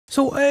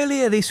So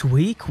earlier this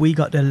week we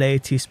got the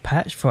latest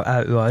patch for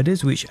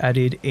Outriders, which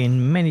added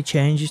in many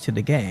changes to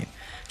the game.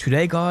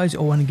 Today guys,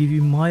 I want to give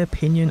you my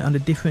opinion on the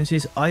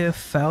differences I have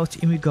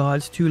felt in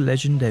regards to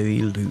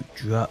legendary loot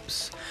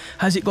drops.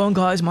 How's it going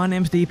guys? My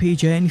name's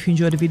DPJ, and if you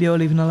enjoyed the video,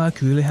 leaving a like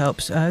really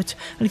helps out,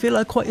 and if you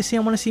like what you see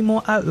and want to see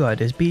more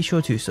Outriders, be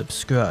sure to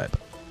subscribe.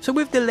 So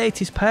with the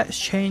latest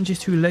patch, changes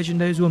to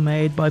legendaries were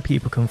made by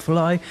People Can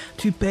Fly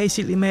to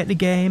basically make the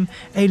game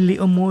a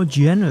little more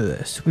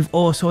generous, with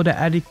also the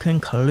added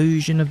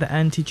conclusion of the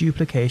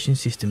anti-duplication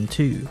system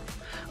too.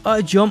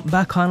 I jumped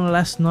back on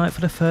last night for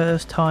the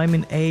first time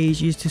in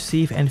ages to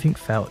see if anything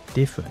felt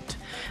different.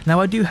 Now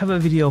I do have a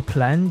video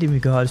planned in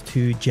regards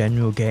to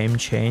general game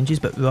changes,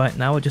 but right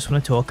now I just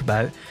want to talk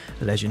about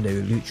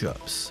legendary loot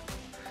drops.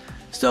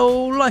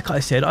 So like I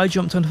said, I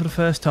jumped on for the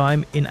first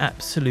time in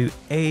absolute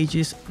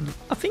ages,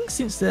 I think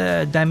since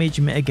the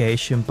damage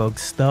mitigation bug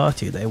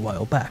started a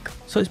while back,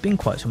 so it's been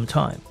quite some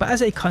time. But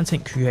as a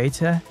content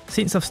creator,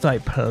 since I've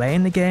started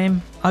playing the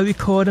game, I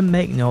record and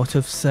make note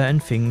of certain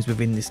things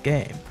within this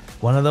game.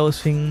 One of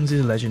those things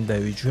is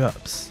legendary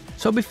drops.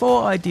 So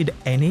before I did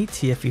any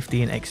tier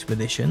 15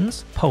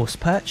 expeditions,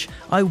 post-patch,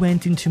 I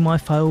went into my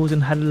files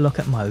and had a look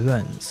at my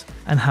runs,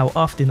 and how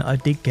often I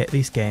did get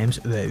this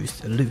game's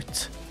rarest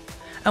loot.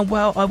 And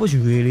while I was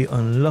really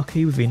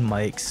unlucky within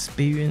my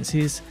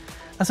experiences,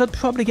 as I'd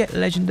probably get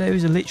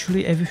legendaries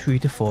literally every 3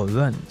 to 4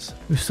 runs,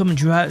 with some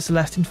droughts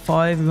lasting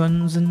 5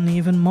 runs and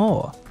even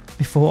more,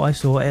 before I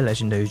saw a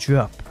legendary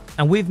drop.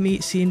 And with me,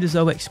 it seemed as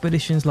though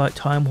expeditions like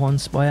Time Worn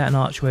Spire and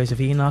Archways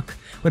of Enoch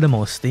were the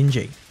most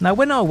stingy. Now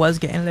when I was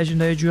getting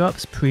legendary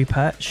drops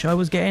pre-patch, I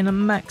was getting a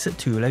max at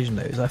 2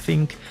 legendaries. I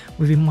think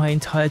within my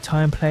entire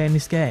time playing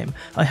this game,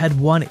 I had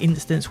one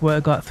instance where I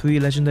got 3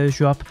 legendaries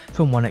drop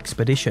from one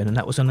expedition, and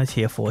that was on a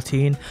tier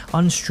 14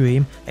 on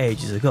stream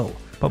ages ago.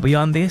 But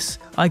beyond this,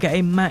 I get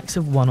a max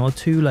of 1 or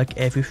 2 like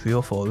every 3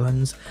 or 4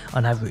 runs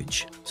on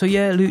average. So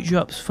yeah, loot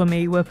drops for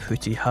me were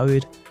pretty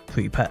horrid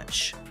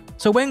pre-patch.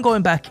 So when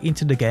going back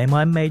into the game,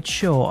 I made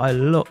sure I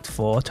looked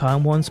for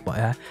Time Worn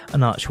Spire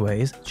and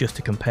Archways just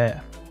to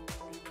compare.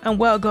 And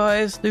well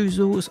guys, the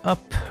results are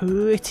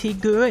pretty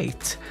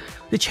great.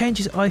 The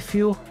changes I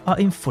feel are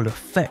in full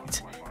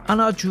effect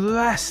and are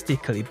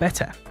drastically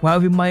better.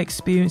 Well, with my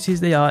experiences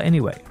they are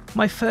anyway.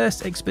 My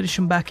first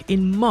expedition back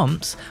in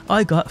months,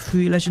 I got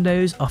 3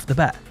 legendaries off the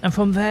bat, and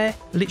from there,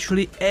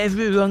 literally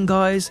every run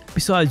guys,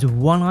 besides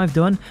one I've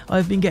done,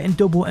 I've been getting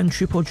double and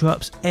triple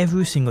drops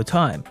every single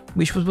time,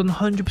 which was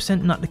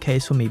 100% not the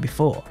case for me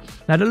before.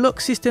 Now the luck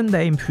system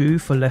they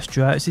improved for less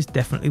droughts is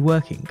definitely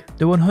working.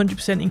 The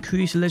 100%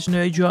 increased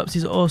legendary drops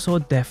is also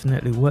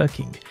definitely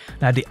working.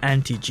 Now the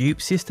anti-dupe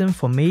system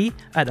for me,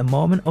 at the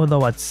moment,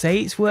 although I'd say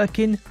it's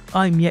working,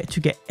 I'm yet to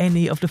get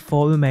any of the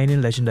 4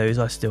 remaining legendaries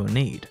I still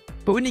need.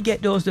 But when you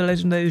get those the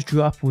legendaries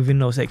drop within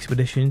those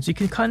expeditions, you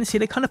can kind of see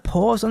they kind of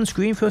pause on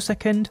screen for a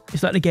second.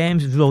 It's like the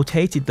game's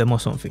rotated them or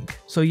something.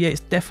 So yeah, it's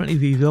definitely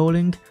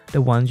re-rolling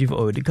the ones you've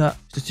already got.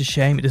 It's just a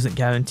shame it doesn't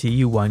guarantee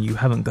you one you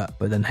haven't got,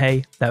 but then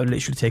hey, that would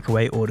literally take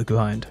away all the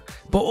grind.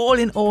 But all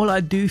in all, I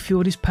do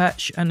feel this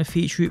patch and the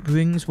feature it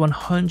brings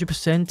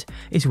 100%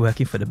 is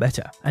working for the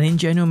better, and in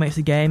general makes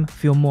the game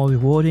feel more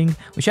rewarding,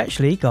 which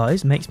actually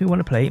guys makes me want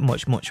to play it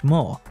much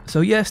more. So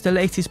yes, the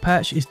latest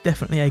patch is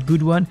definitely a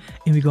good one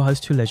in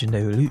regards to legendary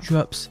loot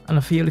drops, and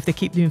I feel if they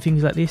keep doing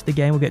things like this, the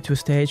game will get to a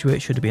stage where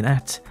it should have been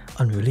at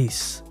on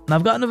release. Now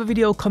I've got another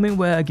video coming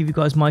where I give you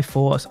guys my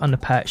thoughts on the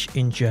patch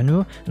in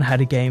general and how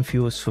the game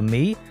feels for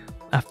me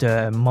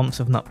after months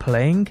of not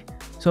playing,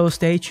 so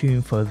stay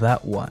tuned for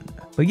that one.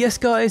 But yes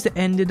guys, the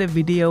end of the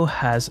video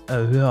has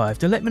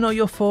arrived. Let me know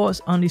your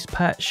thoughts on this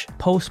patch,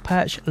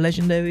 post-patch,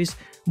 legendaries.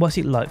 What's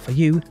it like for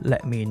you?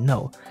 Let me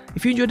know.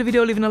 If you enjoyed the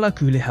video, leaving a like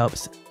really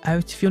helps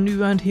out. If you're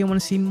new around here and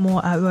want to see more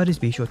Outriders,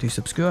 be sure to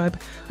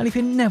subscribe. And if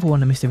you never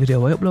want to miss a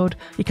video I upload,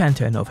 you can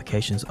turn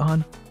notifications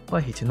on by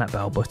hitting that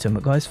bell button.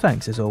 But guys,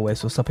 thanks as always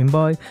for stopping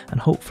by, and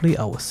hopefully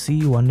I will see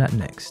you on that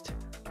next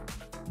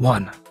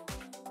one.